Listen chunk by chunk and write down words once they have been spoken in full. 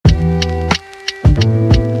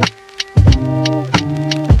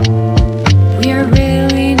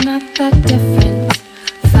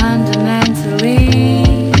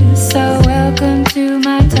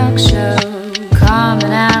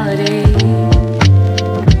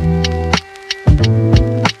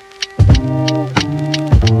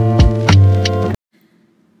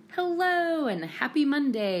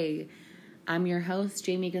I'm your host,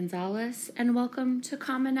 Jamie Gonzalez, and welcome to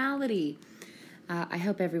Commonality. I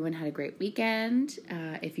hope everyone had a great weekend.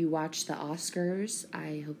 If you watched the Oscars,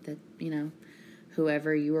 I hope that,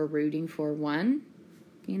 whoever you were rooting for won,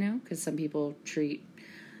 because some people treat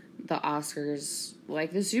the Oscars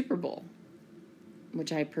like the Super Bowl,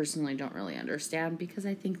 which I personally don't really understand because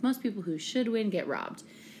I think most people who should win get robbed.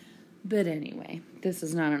 But anyway, this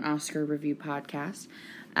is not an Oscar review podcast.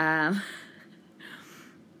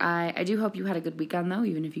 I do hope you had a good weekend, though,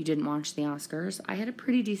 even if you didn't watch the Oscars. I had a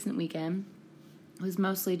pretty decent weekend. It was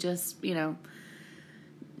mostly just,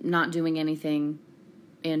 not doing anything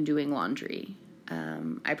and doing laundry.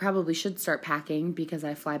 I probably should start packing because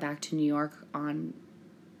I fly back to New York on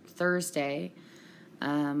Thursday.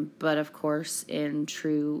 But, of course, in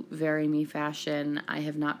true Very Me fashion, I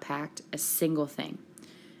have not packed a single thing.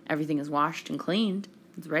 Everything is washed and cleaned.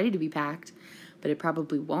 It's ready to be packed, but it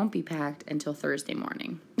probably won't be packed until Thursday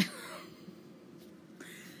morning.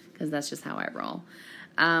 Because that's just how I roll.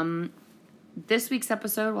 This week's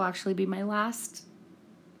episode will actually be my last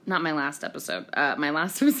episode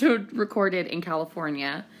recorded in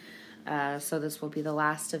California. So this will be the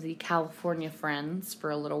last of the California friends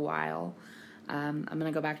for a little while. I'm going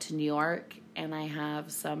to go back to New York, and I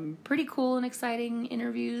have some pretty cool and exciting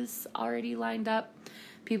interviews already lined up.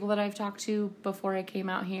 People that I've talked to before I came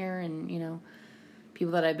out here, and,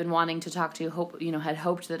 people that I've been wanting to talk to, had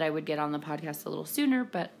hoped that I would get on the podcast a little sooner,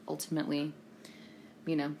 but ultimately,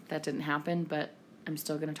 that didn't happen. But I'm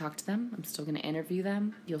still going to talk to them. I'm still going to interview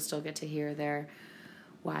them. You'll still get to hear their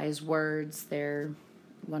wise words, their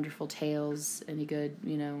wonderful tales, any good,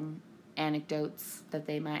 anecdotes that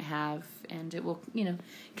they might have, and it will,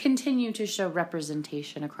 continue to show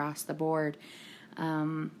representation across the board.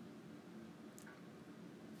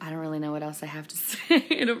 I don't really know what else I have to say.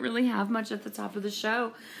 I don't really have much at the top of the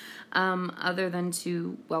show, other than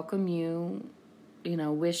to welcome you,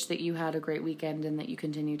 wish that you had a great weekend and that you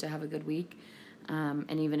continue to have a good week.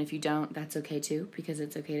 And even if you don't, that's okay too, because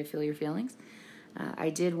it's okay to feel your feelings. I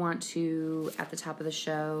did want to, at the top of the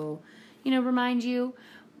show, remind you,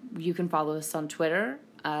 you can follow us on Twitter.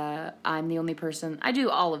 I'm the only person, I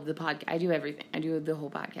do all of the podcast, I do everything, I do the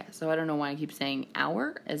whole podcast, so I don't know why I keep saying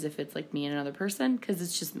our, as if it's like me and another person, because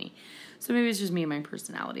it's just me, so maybe it's just me and my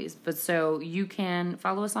personalities, but so you can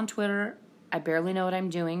follow us on Twitter. I barely know what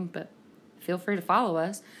I'm doing, but feel free to follow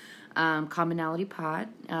us, Commonality Pod,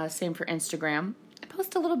 same for Instagram. I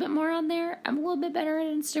post a little bit more on there. I'm a little bit better at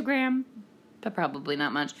Instagram, but probably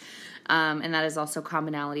not much. And that is also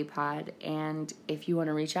Commonality Pod. And if you want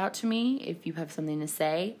to reach out to me, if you have something to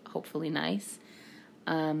say, hopefully nice,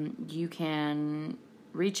 you can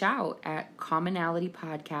reach out at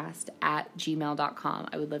commonalitypodcast@gmail.com.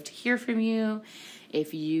 I would love to hear from you.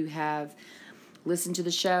 If you have listened to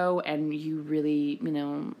the show and you really,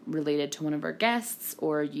 related to one of our guests,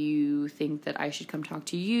 or you think that I should come talk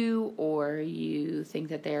to you, or you think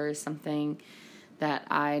that there is something that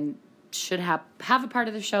I should have a part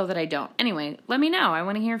of the show that I don't. Anyway, let me know. I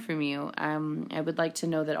want to hear from you. I would like to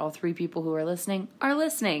know that all 3 people who are listening are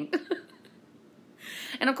listening.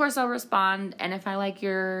 And of course I'll respond. And if I like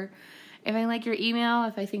your email,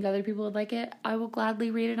 if I think other people would like it, I will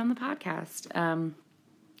gladly read it on the podcast.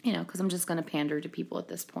 Because I'm just going to pander to people at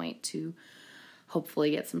this point to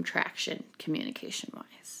hopefully get some traction communication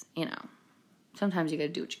wise. Sometimes you got to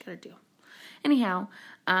do what you got to do. Anyhow,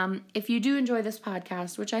 if you do enjoy this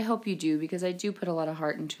podcast, which I hope you do because I do put a lot of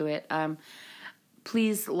heart into it,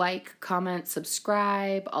 please like, comment,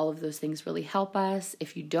 subscribe. All of those things really help us.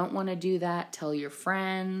 If you don't want to do that, tell your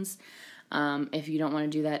friends. If you don't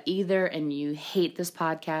want to do that either and you hate this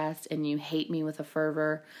podcast and you hate me with a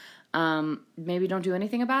fervor, maybe don't do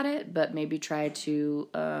anything about it, but maybe try to,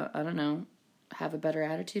 have a better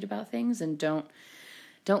attitude about things and don't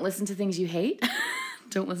listen to things you hate.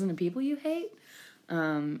 Don't listen to people you hate.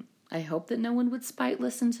 I hope that no one would spite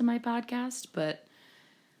listen to my podcast, but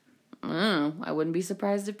I wouldn't be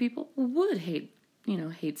surprised if people would hate,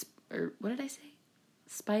 or what did I say?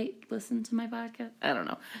 Spite listen to my podcast? I don't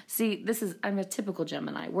know. See, I'm a typical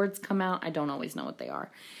Gemini. Words come out, I don't always know what they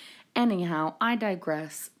are. Anyhow, I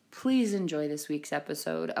digress. Please enjoy this week's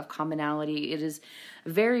episode of Commonality. It is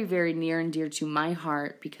very, very near and dear to my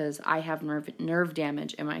heart because I have nerve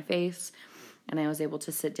damage in my face. And I was able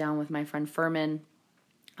to sit down with my friend Furman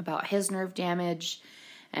about his nerve damage.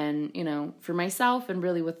 And, for myself and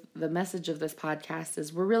really with the message of this podcast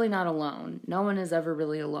is we're really not alone. No one is ever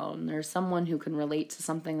really alone. There's someone who can relate to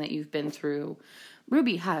something that you've been through.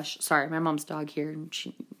 Ruby, hush. Sorry, my mom's dog here. And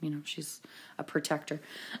she, she's a protector.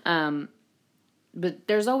 But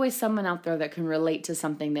there's always someone out there that can relate to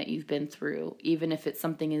something that you've been through. Even if it's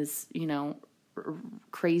something is,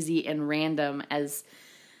 crazy and random as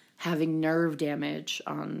having nerve damage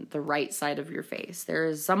on the right side of your face. There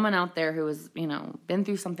is someone out there who has, been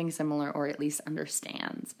through something similar or at least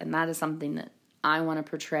understands. And that is something that I want to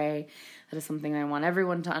portray. That is something I want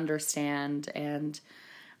everyone to understand. And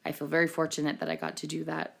I feel very fortunate that I got to do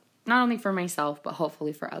that, not only for myself, but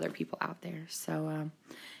hopefully for other people out there. So,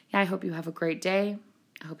 I hope you have a great day.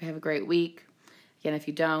 I hope you have a great week. Again, if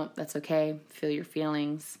you don't, that's okay. Feel your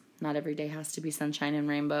feelings. Not every day has to be sunshine and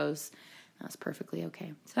rainbows. That's perfectly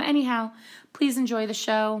okay. So anyhow, please enjoy the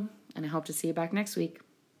show, and I hope to see you back next week.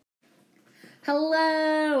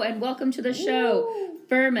 Hello, and welcome to the show. Woo!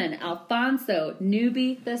 Furman Alfonso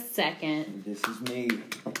Newby II. This is me.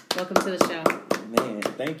 Welcome to the show. Man,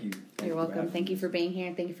 thank you. You're welcome. Thank you for being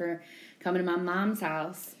here. Thank you for coming to my mom's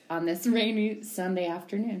house on this rainy Sunday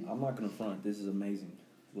afternoon. I'm not going to front. This is amazing.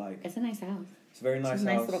 It's a nice house. It's a very nice house. It's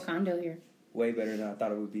a nice little condo here. Way better than I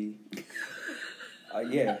thought it would be.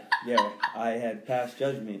 Yeah. I had passed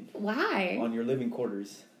judgment. Why? On your living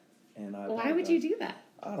quarters. And why would you do that?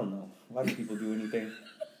 I don't know. Why do people do anything?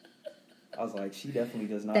 I was like, she definitely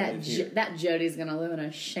does not live here. That Jody's going to live in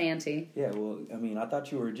a shanty. Yeah, well, I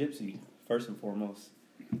thought you were a gypsy, first and foremost.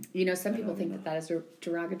 Some people think that is a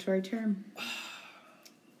derogatory term.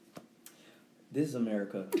 This is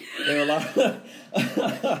America. There are a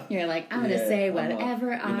lot. You're like, I'm going to say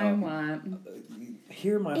whatever I want.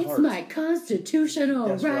 Hear my heart. It's my constitutional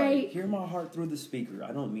That's right. Hear my heart through the speaker.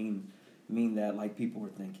 I don't mean that like people were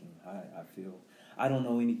thinking. I feel. I don't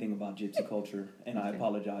know anything about gypsy culture, and I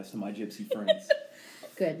apologize to my gypsy friends.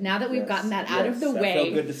 Good. Now that we've gotten that out of the way. That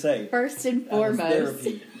felt good to say. First and foremost.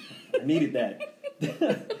 Therapy. I needed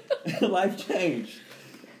that. Life changed.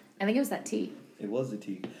 I think it was that tea. It was the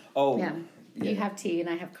tea. Oh. Yeah. You have tea and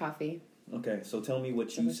I have coffee. Okay, so tell me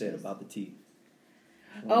what you said about the tea.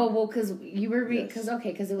 Because you were because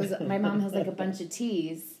it was my mom has like a bunch of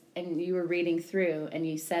teas, and you were reading through, and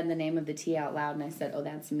you said the name of the tea out loud, and I said, "Oh,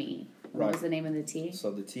 that's me." What was the name of the tea?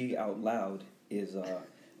 So the tea out loud is out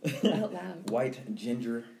loud white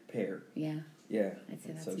ginger pear. Yeah. Yeah. I'd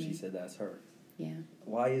say that's so me. She said that's her. Yeah.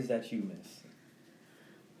 Why is that you, miss?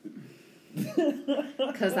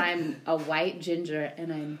 Because I'm a white ginger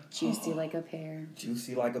and I'm juicy like a pear.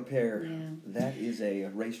 Juicy like a pear. Yeah. That is a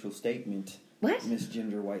racial statement. What? Miss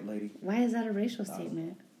Ginger White Lady. Why is that a racial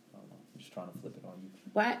statement? I don't know. I'm just trying to flip it on you.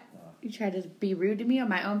 What? You try to be rude to me on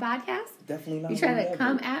my own podcast? Definitely not. You try to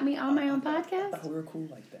come at me on my own podcast? I thought we were cool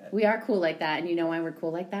like that. We are cool like that, and you know why we're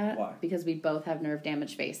cool like that? Why? Because we both have nerve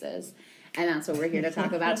damaged faces, and that's what we're here to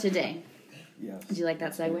talk about today. Yes. Did you like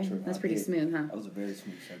that segue? That's pretty smooth, huh? That was a very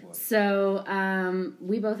smooth segue. So,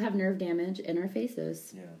 we both have nerve damage in our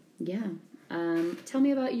faces. Yeah. Yeah. Tell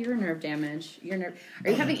me about your nerve damage.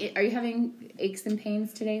 Are you having aches and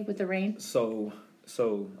pains today with the rain? So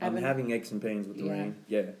I'm having aches and pains with the rain.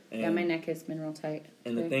 Yeah. And my neck has been real tight.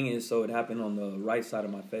 And the thing is, so it happened on the right side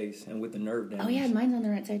of my face, and with the nerve damage. Oh yeah, mine's on the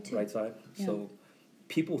right side too. Right side. Yeah. So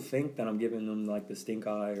people think that I'm giving them like the stink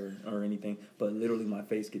eye or anything, but literally my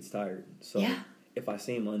face gets tired. So if I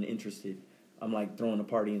seem uninterested, I'm like throwing a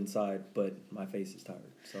party inside, but my face is tired.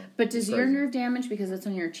 So, but does your nerve damage, because it's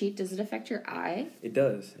on your cheek, does it affect your eye? It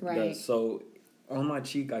does. Right. It does. So on my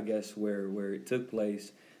cheek, I guess, where it took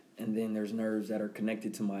place, and then there's nerves that are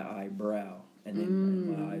connected to my eyebrow, and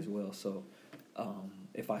then my eye as well. So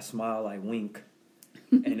if I smile, I wink.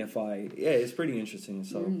 And if it's pretty interesting.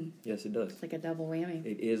 So yes, it does. It's like a double whammy.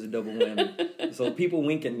 It is a double whammy. So people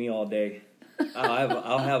wink at me all day.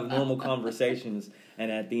 I'll have normal conversations,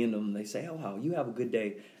 and at the end of them, they say, "Oh wow, you have a good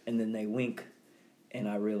day," and then they wink, and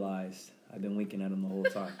I realize I've been winking at them the whole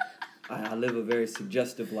time. I live a very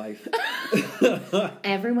suggestive life.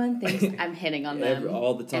 Everyone thinks I'm hitting on them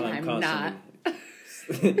all the time, and I'm constantly.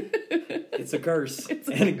 Not. It's a curse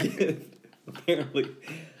and a gift, apparently.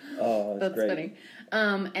 Oh, that's great. Funny.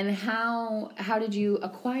 And how did you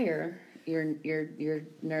acquire your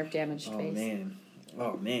nerve damaged face?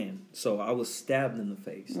 Oh man! So I was stabbed in the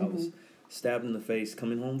face. I was stabbed in the face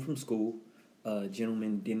coming home from school. A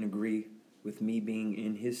gentleman didn't agree with me being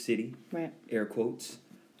in his city. Right. Air quotes.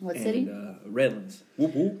 What city? Redlands.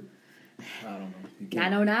 Whoop whoop. I don't know.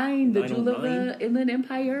 909, the jewel of the Inland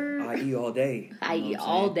Empire. I eat all day. I eat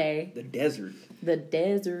all day. The desert. The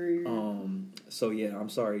desert. So yeah, I'm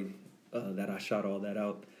sorry that I shot all that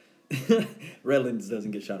out. Redlands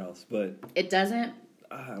doesn't get shot outs, but it doesn't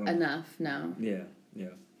enough. No. Yeah.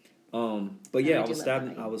 But yeah, I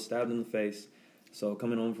was stabbed in the face. So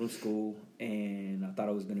coming home from school, and I thought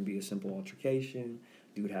it was going to be a simple altercation.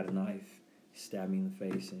 Dude had a knife, stabbed me in the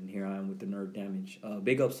face, and here I am with the nerve damage.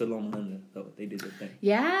 Big ups to Loma Linda, though. They did their thing.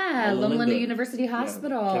 Yeah, Loma Linda University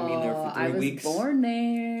Hospital. Kept me in there for 3 weeks. I was born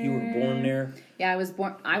there. You were born there? Yeah, I was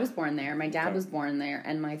born there. My dad was born there,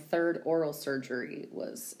 and my third oral surgery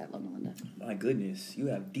was at Loma Linda. My goodness, you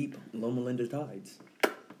have deep Loma Linda ties.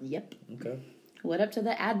 Yep. Okay. What up to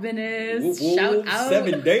the Adventists? Whoop, whoop, Shout out.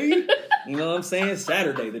 7 day. You know what I'm saying?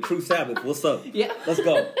 Saturday, the true Sabbath. What's up? Yeah. Let's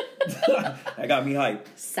go. That got me hyped.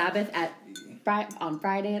 Sabbath on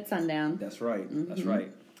Friday at sundown. That's right. Mm-hmm. That's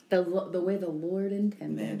right. The way the Lord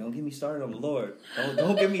intended. Man, don't get me started on the Lord.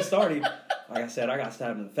 Don't get me started. Like I said, I got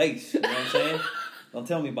stabbed in the face. You know what I'm saying? Don't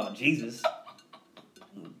tell me about Jesus.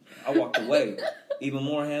 I walked away. Even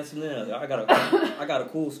more handsome than her. I got a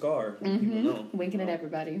cool scar. Mm-hmm. People know. Winking at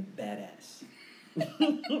everybody. Badass.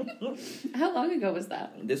 How long ago was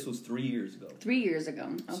that? This was 3 years ago. 3 years ago.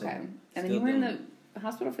 Okay. So, and then you were in the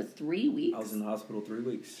hospital for 3 weeks? I was in the hospital 3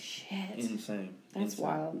 weeks. Shit. Insane. That's Insane.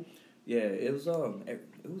 wild. Yeah, it was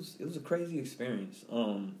a crazy experience.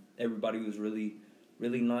 Everybody was really,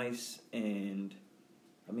 really nice, and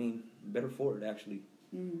I mean, better for it actually.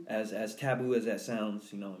 Mm. As taboo as that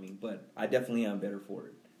sounds, you know what I mean. But I definitely am better for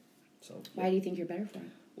it. So. Why do you think you're better for it?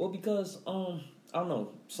 Well, because I don't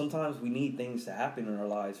know. Sometimes we need things to happen in our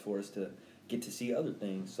lives for us to get to see other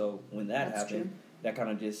things. So when that happened, that kind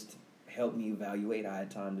of just helped me evaluate. I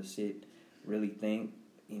had time to sit, really think.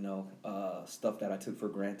 You know, stuff that I took for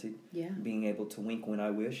granted. Yeah. Being able to wink when I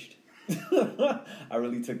wished. I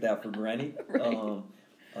really took that for granted. Right.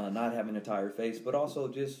 Not having a tired face, but also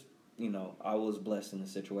just, you know, I was blessed in the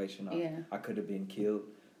situation. I could have been killed.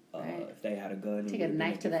 Right. If they had a gun. Take a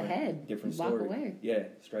knife to the head. Different walk story. Away. Yeah,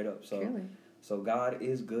 straight up. So, Truly. So God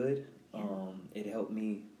is good. Yeah. It helped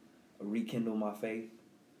me rekindle my faith.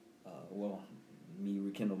 Me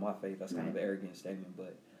rekindle my faith. That's kind of an arrogant statement,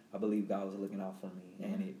 but I believe God was looking out for me,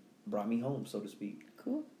 and it brought me home, so to speak.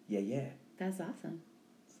 Cool. Yeah. That's awesome.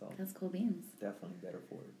 So that's cool beans. Definitely better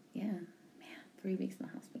for it. Yeah. Man, 3 weeks in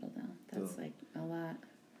the hospital, though. That's like a lot.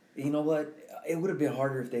 You know what? It would have been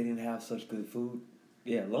harder if they didn't have such good food.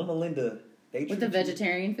 Yeah, Loma Linda, they with the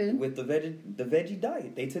vegetarian food? With the veggie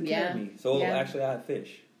diet. They took care of me. So actually I had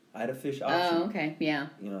fish. I had a fish option. Oh, okay. Yeah.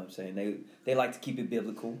 You know what I'm saying? They like to keep it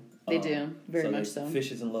biblical. They do. Very much so.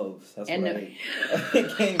 Fishes and loaves. That's what I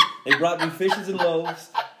ate. They brought me fishes and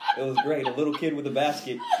loaves. It was great. A little kid with a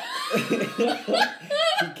basket.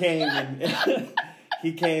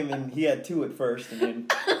 He came and he had 2 at first, and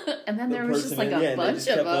then there was just like a bunch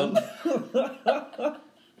of them.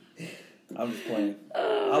 I'm just playing.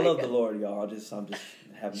 I love the Lord, y'all. I'm just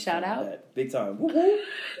having shout out that. Big time.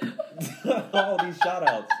 All these shout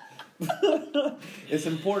outs. It's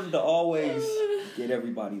important to always get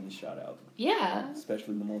everybody the shout out. Yeah.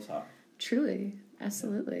 Especially the Most High. Truly.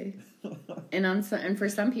 Absolutely. And for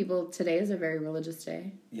some people, today is a very religious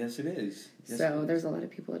day. Yes, it is. Yes, so there's a lot of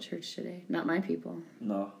people at church today. Not my people.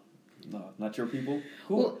 No, not your people.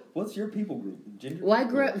 What's your people group? Ginger? Well, I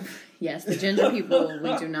grew up. Yes, the ginger people.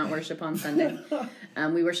 We do not worship on Sunday.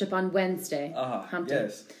 We worship on Wednesday. Hump Day.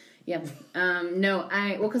 Yes. Yeah.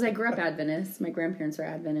 Because I grew up Adventist. My grandparents are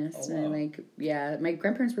Adventist. Oh, wow. And my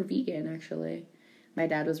grandparents were vegan, actually. My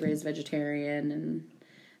dad was raised vegetarian, and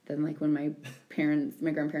then when my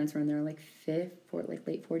grandparents were in their late 40s,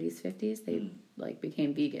 50s, they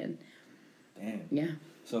became vegan. Damn. Yeah.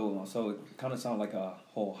 So it kind of sounds like a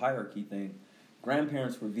whole hierarchy thing.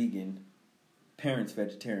 Grandparents were vegan, parents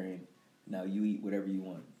vegetarian. Now you eat whatever you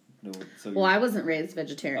want. I wasn't raised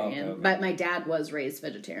vegetarian, okay. But my dad was raised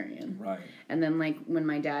vegetarian. Right. And then when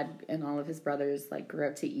my dad and all of his brothers grew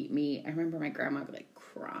up to eat meat, I remember my grandma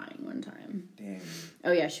crying one time. Damn.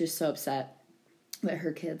 Oh yeah, she was so upset that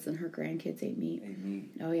her kids and her grandkids ate meat.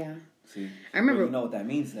 Oh yeah. See, I remember. Well, you know what that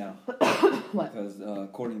means now. What? Because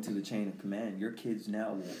according to the chain of command, your kids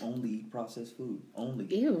now will only eat processed food. Only.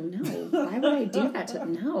 Ew, no. Why would I do that to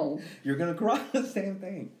no? You're gonna cry the same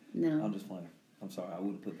thing. No. I'm just playing. I'm sorry, I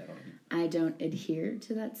wouldn't put that on you. I don't adhere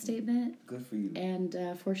to that statement. Good for you. And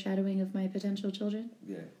foreshadowing of my potential children.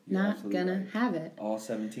 Yeah. Not gonna right. have it. All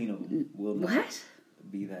 17 of them will not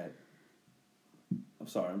be that. I'm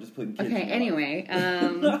sorry, I'm just putting kids Okay, anyway.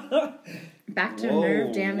 Back to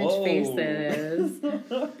nerve damage faces.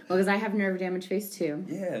 Well, because I have nerve damage face too.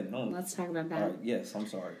 Yeah, no. Let's talk about that. All right, yes, I'm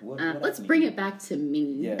sorry. What let's bring it back to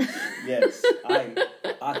me. Yes.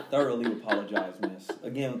 I thoroughly apologize, miss.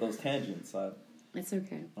 Again, with those tangents. It's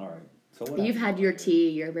okay. All right. So you've had your tea.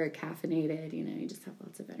 You're very caffeinated. You just have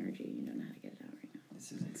lots of energy. You don't know how to get it out right now.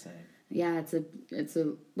 This is insane. Yeah, it's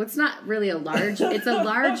a. What's not really a large. It's a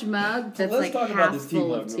large mug that's Let's talk half about this tea full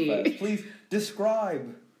mug of real tea. fast. Please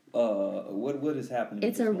describe What is happening?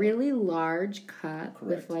 It's a really large cup Correct.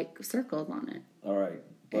 with like circles on it. All right.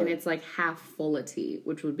 And it's like half full of tea,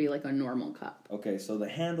 which would be like a normal cup. Okay, so the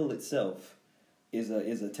handle itself is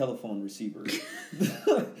a telephone receiver.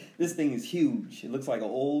 This thing is huge. It looks like an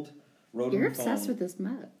old rotary You're phone. obsessed with this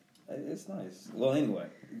mug. It's nice. Well, anyway,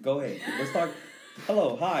 go ahead. Let's talk.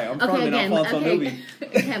 Hello, hi. I'm Okay, Carmen Alfonso Newby.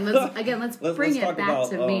 Let's bring it talk back about,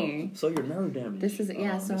 to me. So your nerve damage. This is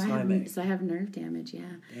So I have nerve damage. Yeah.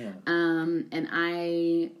 Yeah. And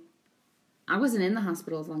I wasn't in the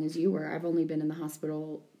hospital as long as you were. I've only been in the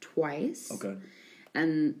hospital twice. Okay.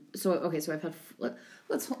 And so I've had.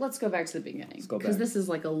 Let's go back to the beginning because this is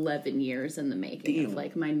like 11 years in the making of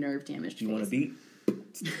like my nerve damage. You want to beat?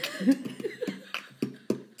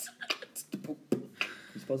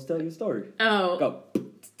 You're supposed to tell your story. Oh, go.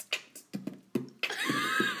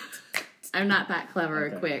 I'm not that clever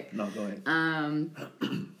or quick. No, go ahead.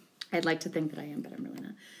 I'd like to think that I am, but I'm really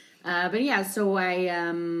not. But yeah, so I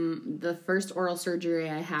the first oral surgery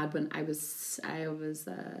I had when I was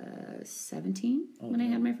 17 when I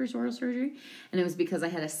had my first oral surgery, and it was because I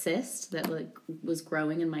had a cyst that like was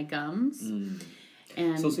growing in my gums.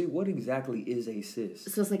 And so see, what exactly is a cyst?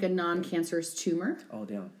 So it's like a non-cancerous tumor. Oh,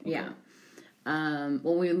 damn. Okay. Yeah.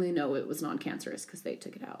 Well, we only know it was non-cancerous because they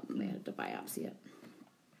took it out and they had to biopsy it.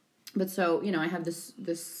 But so, I have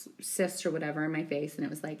this cyst or whatever in my face, and it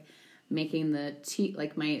was like making the teeth,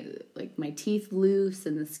 like my teeth loose,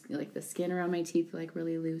 and the skin around my teeth like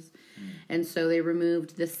really loose. And so they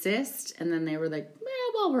removed the cyst, and then they were like,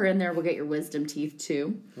 well, while we're in there, we'll get your wisdom teeth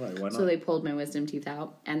too. Right, why not? So they pulled my wisdom teeth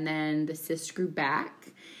out, and then the cyst grew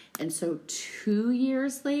back. And so 2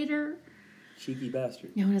 years later, cheeky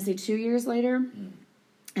bastard. I want to say 2 years later,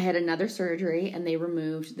 I had another surgery, and they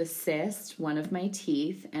removed the cyst, one of my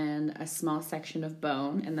teeth, and a small section of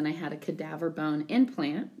bone, and then I had a cadaver bone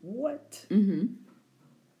implant. What? Mm-hmm.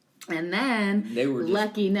 And then,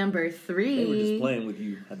 lucky number 3. They were just playing with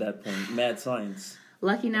you at that point. Mad science.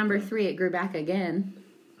 Lucky number 3, it grew back again.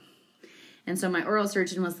 And so my oral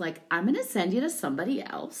surgeon was like, I'm going to send you to somebody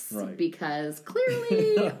else. Right. Because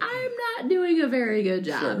clearly I'm not doing a very good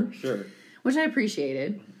job. Sure. Which I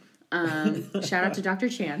appreciated. Shout out to Dr.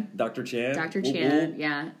 Chan. Dr. Chan? Dr. Chan,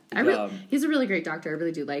 yeah. He's a really great doctor. I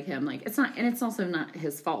really do like him. Like, it's also not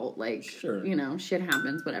his fault. Like, sure. Shit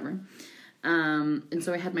happens, whatever. And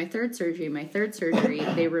so I had my third surgery. My third surgery,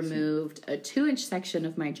 they removed a 2-inch section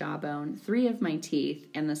of my jawbone, 3 of my teeth,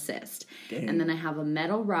 and the cyst. Dang. And then I have a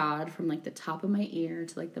metal rod from like the top of my ear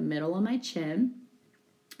to like the middle of my chin.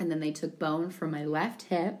 And then they took bone from my left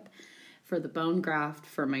hip for the bone graft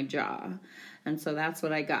for my jaw. And so that's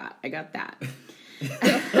what I got. I got that.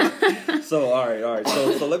 So, all right.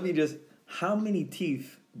 So let me just, how many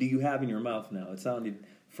teeth do you have in your mouth now? It sounded,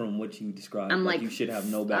 from what you described, like you should have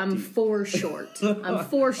no back teeth. I'm 4 short. I'm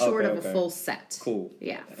 4 short of a full set. Cool.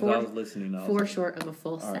 Yeah. As I was listening. 4 short of a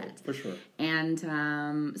full set. Right, for sure. And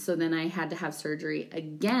so then I had to have surgery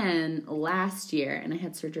again last year. And I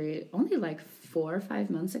had surgery only like 4 or 5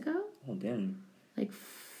 months ago. Oh, dang. Like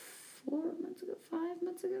 4 months ago, 5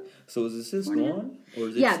 months ago. So is the cyst gone, or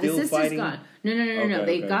is it the still cyst fighting? is gone. No.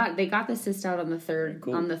 Okay. They got the cyst out on the third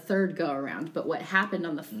Cool. on the third go around. But what happened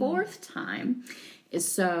on the fourth time is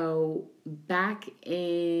so back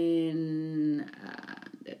in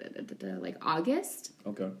like August.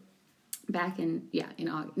 Okay. Back in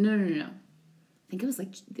August. No. I think it was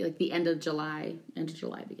like the end of July,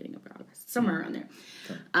 beginning of August, somewhere around there.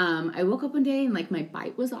 Okay. I woke up one day and like my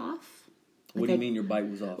bite was off. What do you mean your bite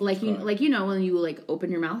was off? Like when you like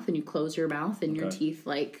open your mouth and you close your mouth and your teeth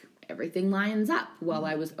like everything lines up. Well,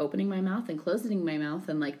 I was opening my mouth and closing my mouth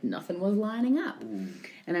and like nothing was lining up. Ooh.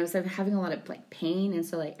 And I was having a lot of like pain, and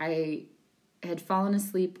so like I had fallen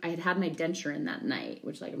asleep. I had my denture in that night,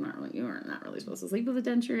 which like you were not really supposed to sleep with a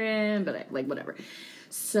denture in, but whatever.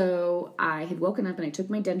 So I had woken up and I took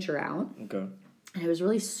my denture out. Okay. And I was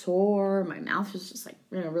really sore. My mouth was just like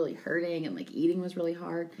really hurting, and like eating was really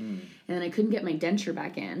hard. And then I couldn't get my denture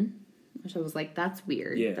back in, which I was like, "That's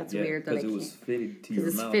weird. Yeah, that's weird that I can't." Because it was fitted to your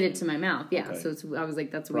mouth. Because it's fitted to my mouth. Yeah. Okay. So I was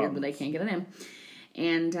like, "That's weird that I can't get it in."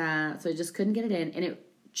 And so I just couldn't get it in, and it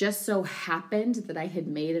just so happened that I had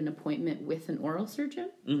made an appointment with an oral surgeon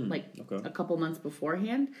a couple months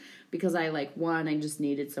beforehand, because I I just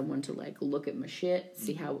needed someone to like look at my shit,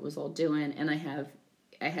 see how it was all doing, and I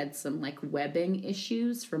had some like webbing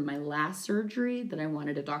issues from my last surgery that I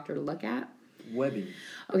wanted a doctor to look at. Webbing.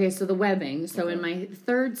 Okay, so the webbing. So in my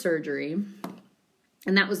third surgery,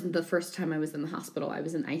 and that was the first time I was in the hospital, I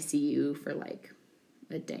was in ICU for like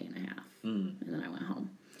a day and a half. And then I went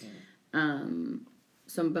home.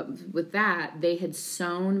 But with that, they had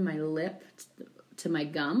sewn my lip to my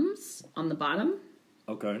gums on the bottom.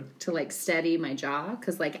 Okay. to like steady my jaw,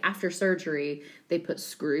 because like after surgery they put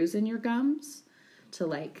screws in your gums to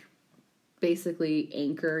like basically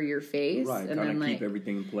anchor your face, Right, and kind then of like keep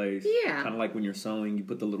everything in place. Yeah. Kind of like when you're sewing, you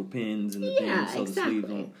put the little pins in the yeah, things so exactly. the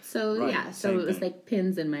sleeves don't. So Right, yeah, so same it was thing. like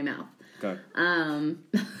pins in my mouth. Okay.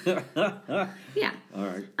 Yeah. All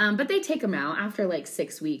right. But they take them out after like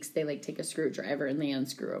 6 weeks. They like take a screwdriver and they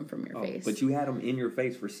unscrew them from your face. But you had them in your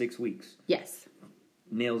face for 6 weeks. Yes.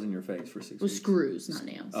 Nails in your face for 6 With weeks. screws, not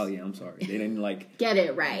nails. Oh yeah, I'm sorry. They didn't like Get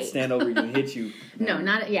it right. stand over you and hit you. No,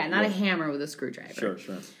 not a hammer with a screwdriver. Sure.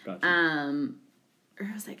 Gotcha.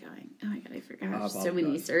 Where was I going? Oh my god, I forgot. I So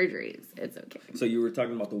many surgeries. It's okay. So you were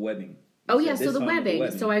talking about the webbing. Oh You yeah, said so this the time with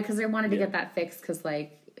webbing. So because I wanted to Yeah. get that fixed, because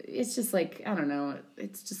like it's just like I don't know,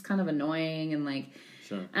 it's just kind of annoying and like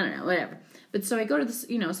Sure. I don't know, whatever. But so I go to this,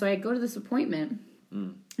 so I go to this appointment,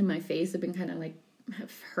 and my face had been kind of like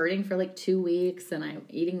hurting for like 2 weeks, and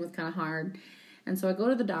eating was kind of hard. And so I go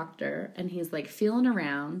to the doctor, and he's like feeling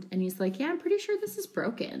around, and he's like, "Yeah, I'm pretty sure this is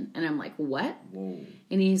broken." And I'm like, "What?" Whoa.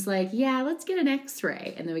 And he's like, "Yeah, let's get an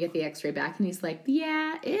X-ray." And then we get the X-ray back, and he's like,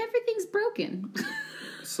 "Yeah, everything's broken."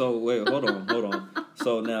 So wait, hold on.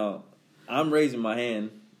 So now I'm raising my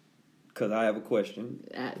hand because I have a question.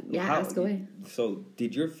 Ask away. So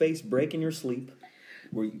did your face break in your sleep?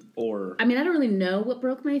 Or I mean, I don't really know what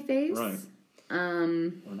broke my face. right?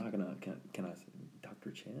 We're not gonna. Can I say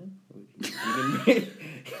Dr. Chan?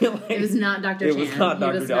 It was not Dr. Chan. It was not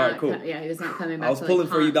Dr. Chan. All right, cool. He was not coming back. I was to, pulling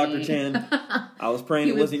like, for you, haunt Dr. me. Chan. I was praying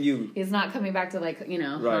it wasn't you. He's not coming back to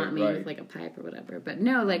haunt me with like a pipe or whatever. But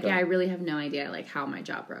no, like I really have no idea like how my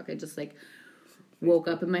jaw broke. I just like woke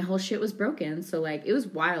up and my whole shit was broken. So like it was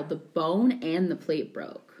wild. The bone and the plate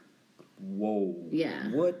broke. Whoa.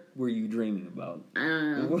 Yeah. What were you dreaming about? I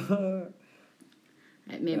don't know. What?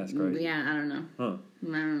 That's crazy. Yeah, I don't know. Huh.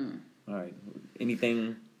 I don't know. All right.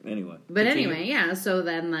 Anything? Anyway. But Continue. anyway, yeah. So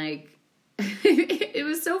then, like, it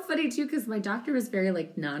was so funny too because my doctor was very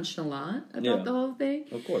like nonchalant about the whole thing.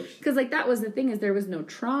 Of course. Because like that was the thing, is there was no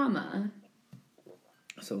trauma.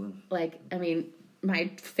 So. Like, I mean,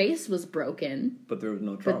 my face was broken, But there was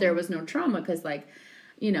no trauma. but there was no trauma because like,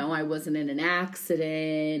 I wasn't in an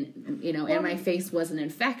accident, and my face wasn't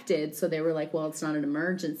infected. So they were like, well, it's not an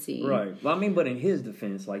emergency. Right. Well, I mean, but in his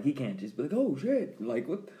defense, like, he can't just be like, oh, shit. Like,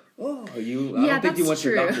 what? Oh, I don't think you want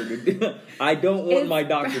your doctor to do I don't want my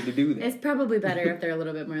doctor to do that. It's probably better if they're a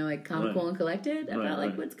little bit more, like, calm, cool, and collected about,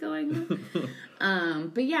 like, what's going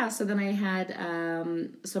on. But, yeah, so then I had,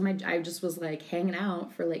 I just was, like, hanging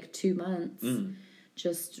out for, like, 2 months.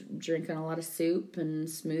 Just drinking a lot of soup and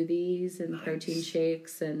smoothies and protein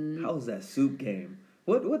shakes and... How's that soup game?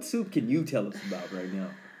 What soup can you tell us about right now?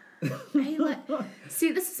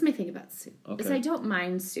 See, this is my thing about soup. Okay. Is I don't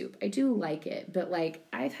mind soup. I do like it, but like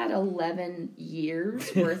I've had 11 years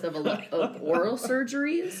worth of oral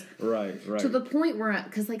surgeries. Right. To the point where,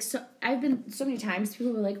 because like I've been so many times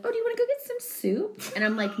people were like, "Oh, do you want to go get some soup?" And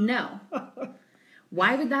I'm like, "No."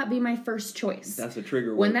 Why would that be my first choice? That's a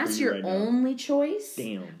trigger word when for that's you your right now. only choice.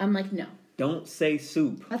 Damn. I'm like, no. Don't say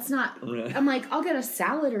soup. That's not. I'm like, I'll get a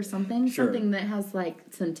salad or something, something that has like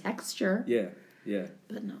some texture. Yeah.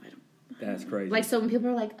 But no, I don't. That's crazy. Like, so when people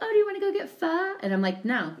are like, "Oh, do you want to go get pho?" And I'm like,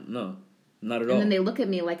 "No." No, not at all. And then they look at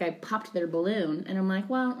me like I popped their balloon, and I'm like,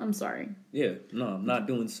 "Well, I'm sorry." Yeah, no, I'm not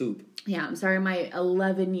doing soup. Yeah, I'm sorry. My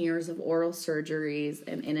 11 years of oral surgeries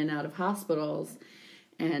and in and out of hospitals,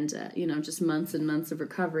 and just months and months of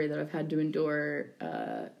recovery that I've had to endure,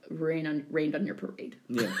 rained on your parade.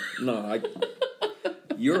 Yeah, no,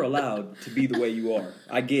 you're allowed to be the way you are.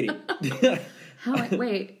 I get it.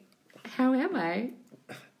 How am I?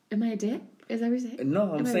 Am I a dick? Is that what you're saying?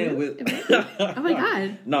 No, I'm saying rude? Oh my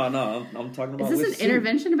god. No, I'm talking about. Is this an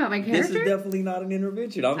intervention about my character? This is definitely not an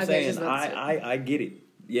intervention. I'm saying just I get it.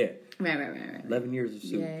 Yeah. Right. 11 years of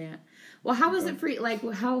soup. Yeah. Well, how was it for you? Like,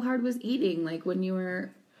 how hard was eating? Like, when you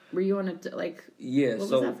were you on a, like... Yeah, what was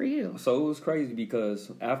that for you? So it was crazy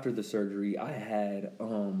because after the surgery, I had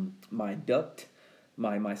my duct,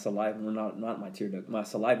 my saliva, well, not my tear duct, my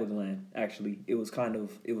saliva gland, actually, it was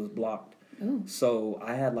blocked. Oh. So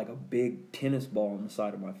I had like a big tennis ball on the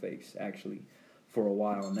side of my face, actually, for a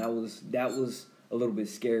while. And that was a little bit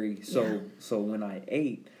scary. So when I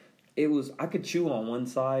ate... I could chew on one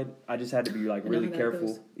side. I just had to be like really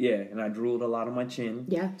careful. Yeah, and I drooled a lot on my chin.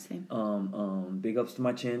 Yeah, same. Big ups to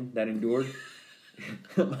my chin that endured.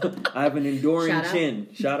 I have an enduring chin.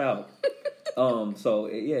 Shout out. So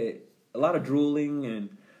yeah, a lot of drooling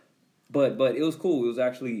but it was cool. It was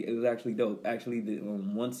actually dope. Actually,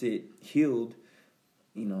 once it healed,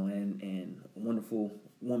 and a wonderful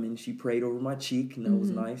woman, she prayed over my cheek, and that was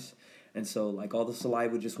nice. And so like all the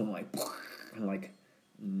saliva just went like and like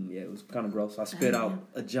Yeah, it was kind of gross. I spit out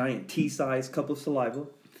a giant tea-sized cup of saliva.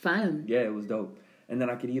 Fun. Yeah, it was dope. And then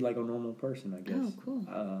I could eat like a normal person, I guess. Oh, cool.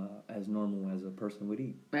 As normal as a person would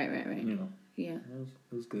eat. Right. You know. Yeah.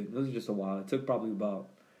 It was good. It was just a while. It took probably about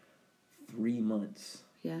 3 months.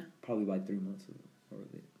 Yeah. Probably like 3 months of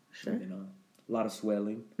it. Sure. And then, a lot of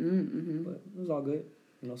swelling. Mm-hmm. But it was all good.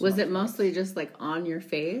 You know, was it mostly just like on your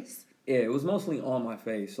face? Yeah, it was mostly on my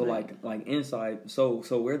face. So right. like inside. So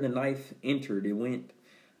where the knife entered, it went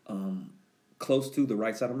close to the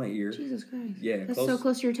right side of my ear. Jesus Christ. Yeah, that's so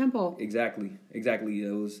close to your temple. Exactly.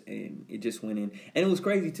 And it just went in, and it was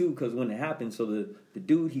crazy too because when it happened, so the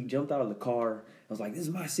dude, he jumped out of the car. I was like, "This is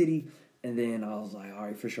my city," and then I was like, "All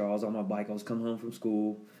right, for sure." I was on my bike. I was coming home from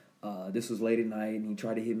school. This was late at night, and he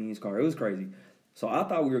tried to hit me in his car. It was crazy. So I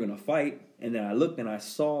thought we were gonna fight, and then I looked and I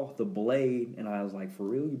saw the blade, and I was like, "For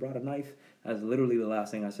real? You brought a knife?" That's literally the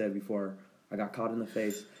last thing I said before I got caught in the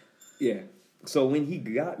face. Yeah. So when he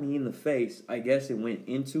got me in the face, I guess it went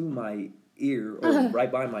into my ear, or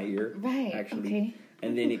right by my ear, right? Actually, okay.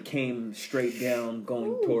 And then it came straight down,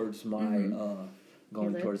 going towards my,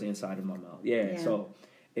 towards the inside of my mouth. Yeah. So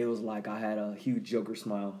it was like I had a huge Joker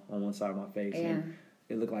smile on one side of my face, and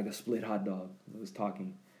it looked like a split hot dog. It was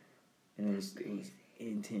talking, and it was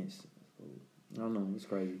intense. I don't know. It was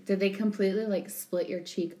crazy. Did they completely like split your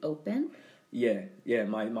cheek open? Yeah.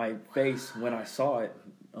 My face when I saw it.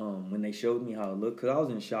 When they showed me how it looked, because I was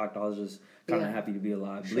in shock, I was just kind of happy to be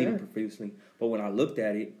alive, bleeding profusely. But when I looked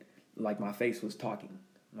at it, like my face was talking,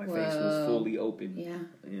 my face was fully open. Yeah,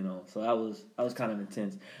 you know. So that was kind of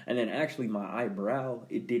intense. And then actually, my eyebrow,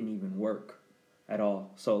 it didn't even work at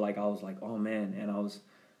all. So like I was like, oh man, and I was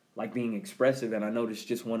like being expressive, and I noticed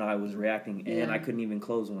just one eye was reacting, and I couldn't even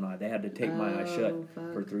close one eye. They had to take my eye shut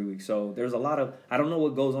for 3 weeks. So there's a lot of, I don't know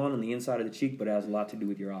what goes on the inside of the cheek, but it has a lot to do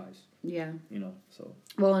with your eyes. Yeah. You know, so.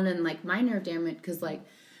 Well, and then like my nerve damage, because like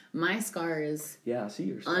my scar is. Yeah, I see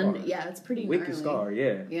your scar. Yeah, it's pretty wicked gnarly. Scar,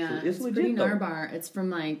 yeah. Yeah, so it's legit, pretty though. gnarbar. It's from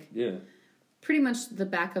like. Yeah. Pretty much the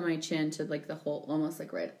back of my chin to like the whole, almost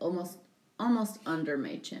like almost under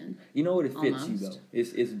my chin. You know what? It fits you though.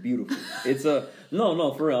 It's beautiful. It's a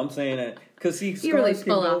no for real. I'm saying that because see, scars you really can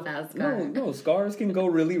pull go, off that scar. No, scars can go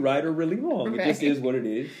really right or really wrong. Right. It just is what it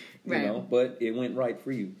is. You right. know, but it went right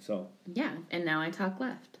for you. So yeah, and now I talk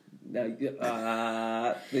left. Because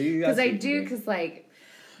like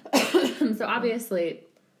so obviously,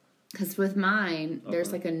 because with mine,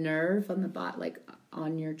 there's like a nerve on the bottom, like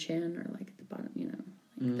on your chin or like the bottom, you know.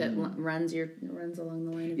 That runs along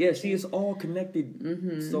the line of your see, chin. It's all connected.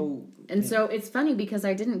 Mm-hmm. So it's funny because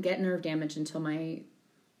I didn't get nerve damage until my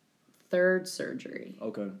third surgery.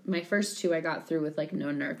 Okay. My first two I got through with like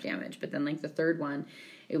no nerve damage, but then like the third one,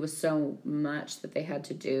 it was so much that they had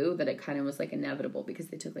to do that it kind of was like inevitable because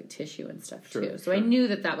they took like tissue and stuff too. So I knew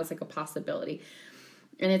that was like a possibility,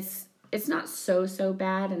 and it's not so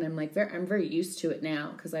bad, and I'm like I'm very used to it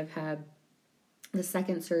now because I've had the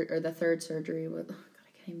third surgery with. I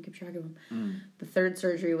can't even keep track of them. The third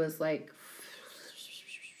surgery was like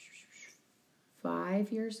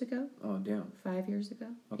 5 years ago. Oh, damn. 5 years ago.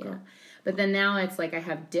 Okay. Yeah. But then now it's like I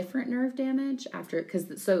have different nerve damage after,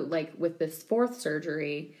 so like with this fourth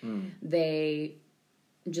surgery, they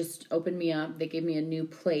just opened me up. They gave me a new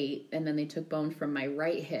plate, and then they took bone from my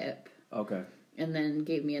right hip. Okay. And then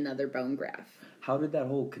gave me another bone graft. How did that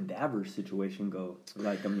whole cadaver situation go?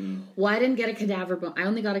 Like, I mean... Well, I didn't get a cadaver bone. I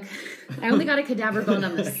only got a cadaver bone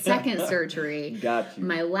on the second surgery. Got you.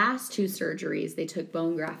 My last two surgeries, they took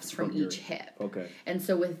bone grafts from each hip. Okay. And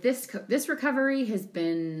so with this recovery has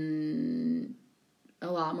been a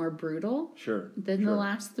lot more brutal. Than the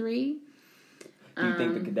last three. Do you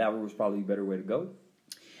think the cadaver was probably a better way to go?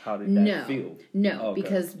 How did that feel? No,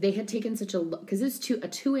 because they had taken because it's a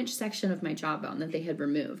 2-inch section of my jawbone that they had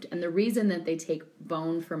removed, and the reason that they take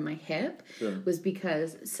bone from my hip was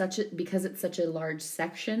because it's such a large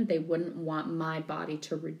section, they wouldn't want my body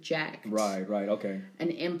to reject an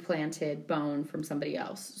implanted bone from somebody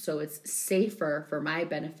else. So it's safer for my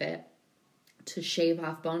benefit to shave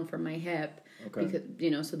off bone from my hip,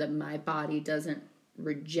 because so that my body doesn't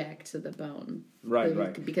reject the bone,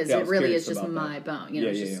 because it really is just my bone,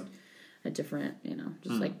 it's just a different,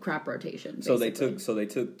 just like crop rotation, basically. So they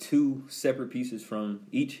took two separate pieces from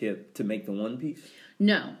each hip to make the one piece?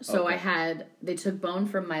 No. So they took bone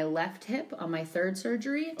from my left hip on my third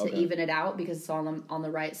surgery to even it out because it's on the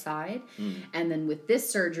right side. And then with this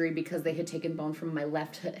surgery, because they had taken bone from my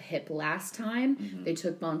left hip last time, they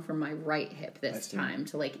took bone from my right hip this time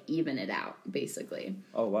to like even it out, basically.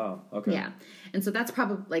 Oh, wow. Okay. Yeah. And so that's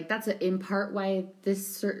probably that's in part why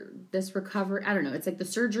this recovery, I don't know. It's like the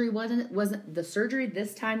surgery the surgery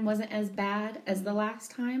this time wasn't as bad as the last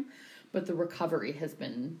time. But the recovery has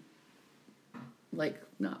been, like,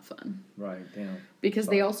 not fun. Right, damn. Because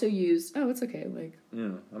they also use... Oh, it's okay. Like...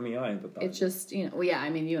 Yeah, I mean, I empathize. It's just, you know... Well, yeah, I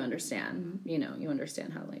mean, you understand. You know, you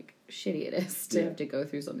understand how, like, shitty it is to have to go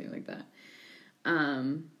through something like that.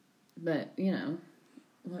 But, you know,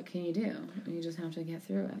 what can you do? You just have to get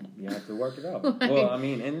through it. You have to work it out. Well, I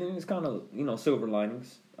mean, and then it's kind of, you know, silver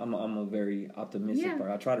linings. I'm a very optimistic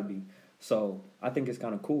person. I try to be. So I think it's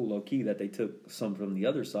kind of cool, low key, that they took some from the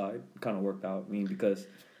other side. Kind of worked out. I mean, because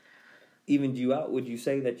evened you out. Would you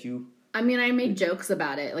say that you? I mean, I made jokes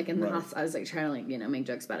about it, like in the hospital. I was like trying to, like, you know, make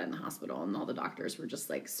jokes about it in the hospital, and all the doctors were just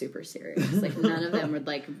like super serious. Like none of them would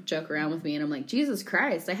like joke around with me, and I'm like, Jesus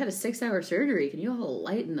Christ, I had a 6-hour surgery. Can you all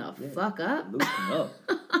lighten the fuck up? Loosen up,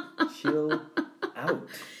 chill out.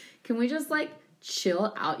 Can we just like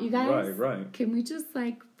chill out, you guys? Right. Can we just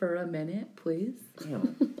like for a minute, please?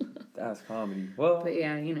 Damn, that's comedy. Well, but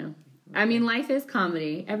yeah, you know. I mean, life is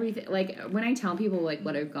comedy. Everything, like when I tell people like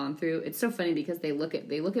what I've gone through, it's so funny because they look at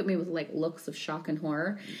me with like looks of shock and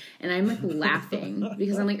horror, and I'm like laughing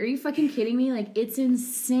because I'm like, are you fucking kidding me? Like it's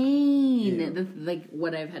insane, like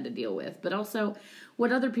what I've had to deal with, but also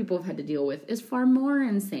what other people have had to deal with is far more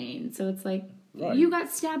insane. So it's like you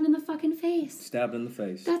got stabbed in the fucking face. Stabbed in the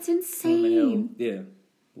face. That's insane. Yeah.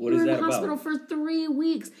 What is that about? You were in the hospital for 3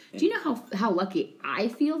 weeks. Do you know how lucky I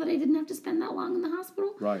feel that I didn't have to spend that long in the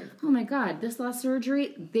hospital? Right. Oh my God, this last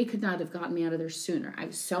surgery, they could not have gotten me out of there sooner. I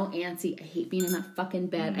was so antsy. I hate being in that fucking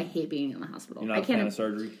bed. I hate being in the hospital. You're not a fan of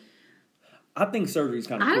surgery? I think surgery's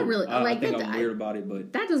kind of cool. I don't really I think I'm weird about it,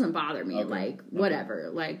 but that doesn't bother me. Okay.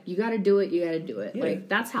 Whatever. Like, you got to do it. You got to do it. Yeah. Like,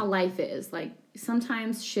 that's how life is. Like,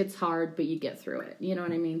 sometimes shit's hard, but you get through it. You know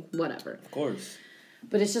what I mean? Whatever. Of course.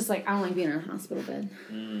 But it's just like, I don't like being in a hospital bed.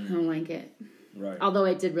 I don't like it. Right. Although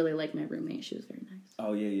I did really like my roommate. She was very nice.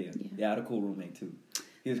 Oh, yeah. I had a cool roommate, too.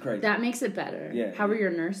 He was crazy. That makes it better. Yeah. How were your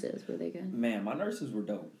nurses? Were they good? Man, my nurses were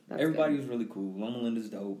dope. Everybody was really cool. Loma Linda's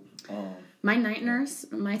dope. My night nurse,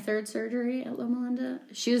 my third surgery at Loma Linda,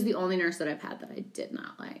 she was the only nurse that I've had that I did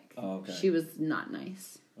not like. Oh, okay. She was not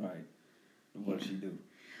nice. Right. What did she do?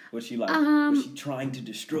 Was she like, was she trying to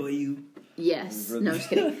destroy you? Yes. No, just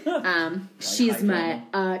kidding. She's my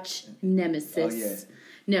arch nemesis. Oh, yeah.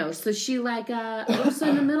 No, so she like, also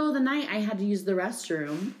in the middle of the night, I had to use the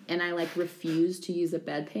restroom, and I like refused to use a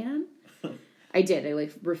bedpan. I did. I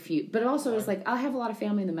like refused. But also, it was like, I have a lot of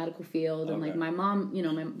family in the medical field, and like my mom, you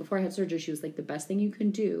know, before I had surgery, she was like, the best thing you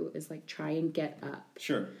can do is like try and get up.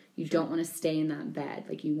 Sure. You don't want to stay in that bed.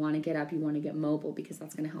 Like, you want to get up, you want to get mobile, because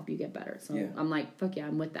that's going to help you get better. So I'm like, fuck yeah,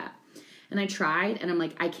 I'm with that. And I tried, and I'm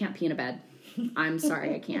like, I can't pee in a bed. I'm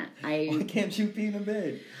sorry, I can't. Why can't you pee in a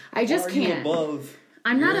bed? I just can't.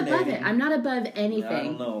 I'm not above it. I'm not above anything. I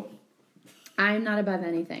don't know. I'm not above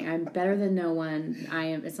anything. I'm better than no one.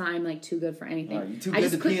 It's not I'm like too good for anything. Are you too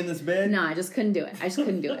good to pee in this bed? No, I just couldn't do it.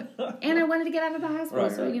 And I wanted to get out of the hospital,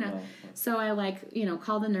 so you know. So I like, you know,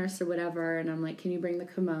 call the nurse or whatever, and I'm like, can you bring the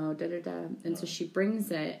commode? Da da da. And so she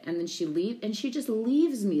brings it, and then she just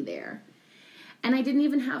leaves me there. And I didn't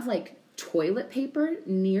even have like toilet paper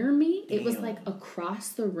near me. Damn. It was like across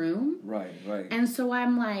the room. Right. And so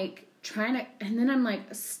I'm like trying to, and then I'm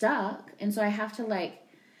like stuck, and so I have to like.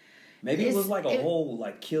 Maybe it was like a whole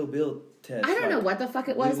like Kill Bill test. I don't know what the fuck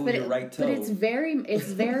it was, but it's very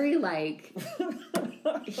like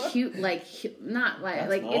it's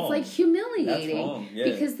like humiliating. That's wrong. Yeah.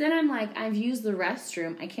 Because then I'm like, I've used the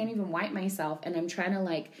restroom, I can't even wipe myself, and I'm trying to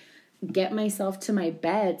like get myself to my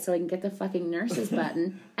bed so I can get the fucking nurse's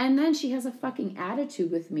button, and then she has a fucking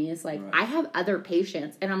attitude with me. It's like, I have other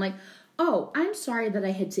patients, and I'm like, oh, I'm sorry that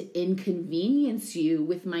I had to inconvenience you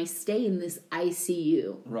with my stay in this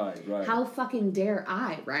ICU. Right. How fucking dare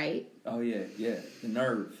I, right? Oh, yeah. The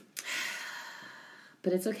nerve.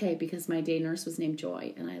 But it's okay, because my day nurse was named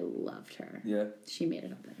Joy, and I loved her. Yeah. She made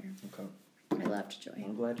it up better. Okay. I loved Joy.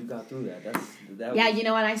 I'm glad you got through that. Yeah, you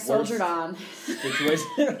know what? I soldiered on.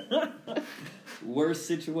 Worst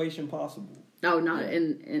situation possible. Oh,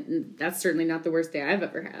 and that's certainly not the worst day I've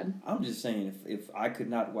ever had. I'm just saying, if I could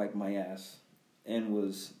not wipe my ass and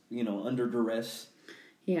was, you know, under duress,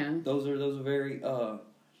 those are very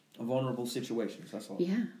vulnerable situations. That's all.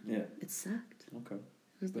 Yeah. It sucked. Okay.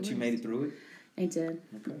 But you made it through it? I did.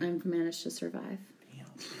 Okay. I managed to survive. Damn,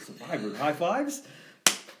 survivor. High fives?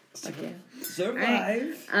 Fuck yeah.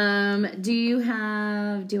 Survive. Right. Do you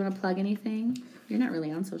want to plug anything? You're not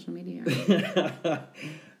really on social media, are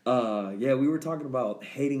you? We were talking about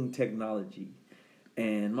hating technology,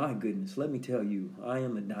 and my goodness, let me tell you, I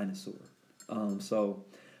am a dinosaur. So,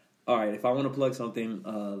 all right, if I want to plug something,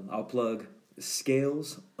 I'll plug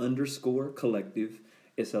Scales_Collective,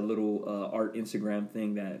 It's a little art Instagram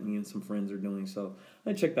thing that me and some friends are doing. So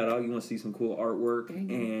check that out. You want to see some cool artwork,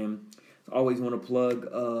 and I always want to plug.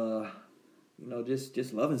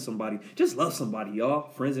 Just loving somebody. Just love somebody,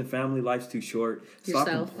 y'all. Friends and family. Life's too short. Stop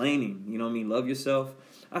complaining. You know what I mean? Love yourself.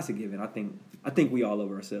 That's a given. I think we all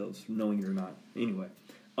love ourselves, knowing you're not. Anyway.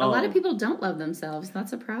 A lot of people don't love themselves.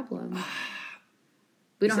 That's a problem.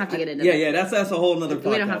 We don't have to get into that. Yeah, that's a whole nother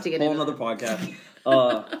podcast. We don't have to get into that. Whole nother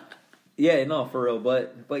podcast. Yeah, no, for real.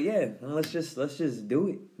 But yeah, let's just do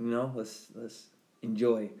it. You know, let's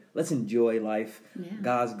enjoy. Let's enjoy life. Yeah.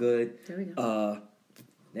 God's good. There we go.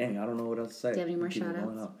 Dang, I don't know what else to say. Do you have any more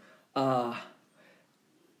shout-outs?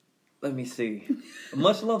 Let me see.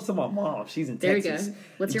 Much love to my mom. She's in Texas. There you go.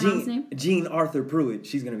 What's your mom's name? Jean Arthur Pruitt.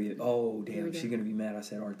 She's going to be... She's going to be mad I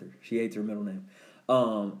said Arthur. She hates her middle name.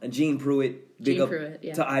 And Jean Pruitt. Big up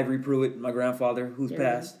to Ivory Pruitt, my grandfather, who's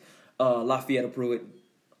passed. Lafayette Pruitt.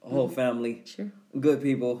 Whole family. Sure. Good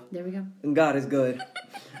people. There we go. And God is good.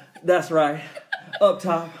 That's right. Up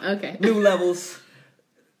top. Okay. New levels.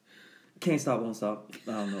 Can't stop, won't stop.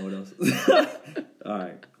 I don't know what else. All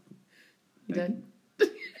right. You done?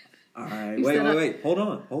 All right. Wait. Hold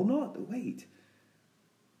on. Wait.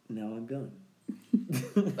 Now I'm done.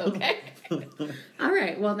 Okay. All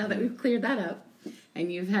right. Well, now that we've cleared that up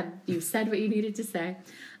and you've said what you needed to say,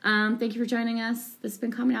 thank you for joining us. This has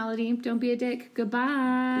been Commonality. Don't be a dick.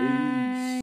 Goodbye. Peace.